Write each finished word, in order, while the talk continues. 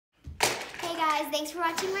guys, thanks for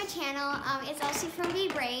watching my channel. It's Elsie from Be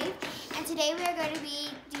Brave, and today we are going to be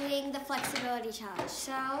doing the flexibility challenge.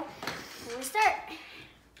 So, we'll start.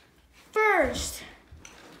 First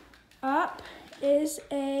up is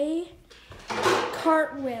a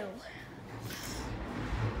cartwheel.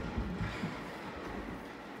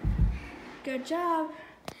 Good job.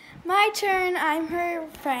 My turn. I'm her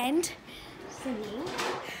friend. Sydney.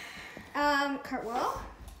 Cartwheel.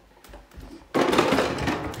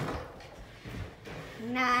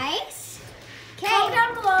 Nice. Okay. Comment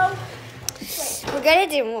down below. We're gonna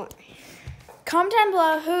do more. Comment down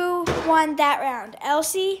below who won that round,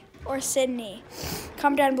 Elsie or Sydney.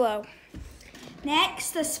 Comment down below.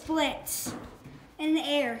 Next, the splits in the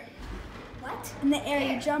air. What? In the air,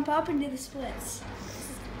 you jump up and do the splits.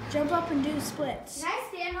 Jump up and do the splits. Can I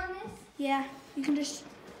stand on this? Yeah, you can just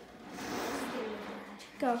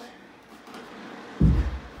go.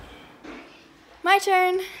 My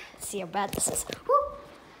turn. Let's see how bad this is.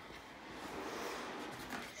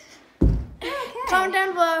 Okay. Comment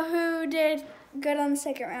down below who did good on the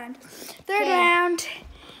second round. Third Okay. round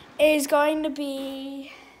is going to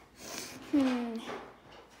be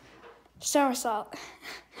somersault.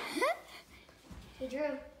 Hey,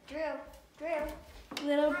 Drew.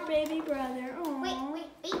 Little baby brother. Aww. Wait.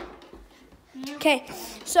 Okay,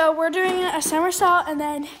 so we're doing a somersault and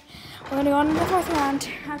then we're gonna go on to the fourth round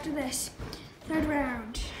after this. Third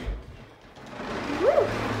round. Woo!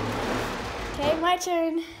 Okay, my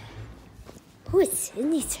turn. Who is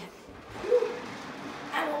Sydney's turn?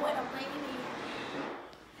 I'm a little baby.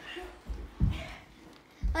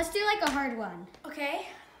 Let's do like a hard one. Okay,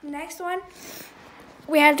 next one.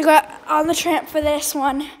 We have to go on the tramp for this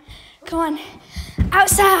one. Come on.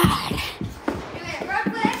 Outside.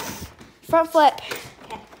 Front flip.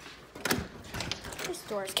 Okay. This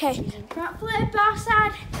door's Okay. confusing. Front flip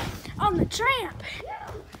outside on the tramp.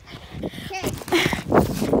 Okay.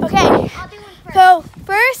 Okay. I'll do one first. So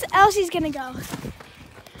first, Elsie's gonna go.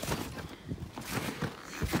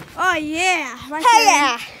 Oh yeah. My Hey, turn.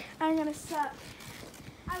 yeah. I'm gonna suck.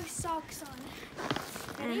 I have socks on.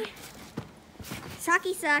 Ready?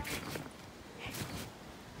 Socky suck.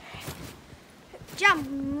 Jump.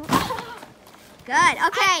 Good.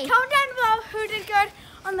 Okay. Comment down below who did good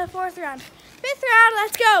on the fourth round. Fifth round,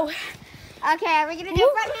 let's go. Okay, are we gonna do Woo.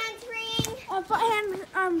 front handspring?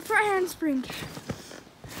 Front handspring.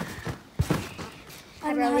 I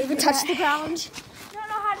don't know how barely to even do touched that. the ground. Don't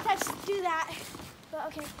know how to do that, but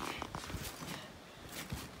okay.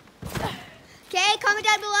 Okay, comment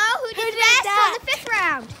down below who did did best that? on the fifth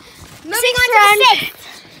round. Moving Sixth on to the round.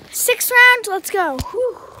 sixth. Sixth round, let's go.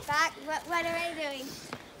 Whew. Back. What are we doing?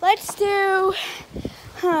 Let's do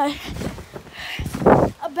a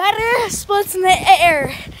better splits in the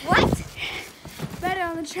air. What? Better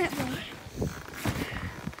on the trampoline.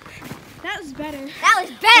 That was better. That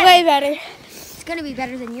was better. Way better. It's gonna be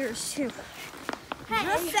better than yours too. Hey.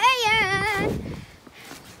 Just saying.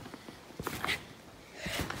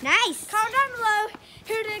 Nice. Comment down below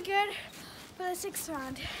who did good for the sixth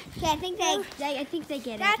round. Okay, I think they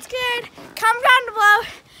get it. That's good. Comment down below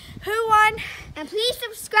who won. And please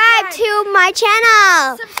subscribe to my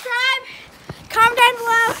channel. Subscribe. Comment down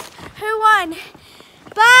below who won.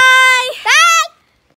 Bye. Bye.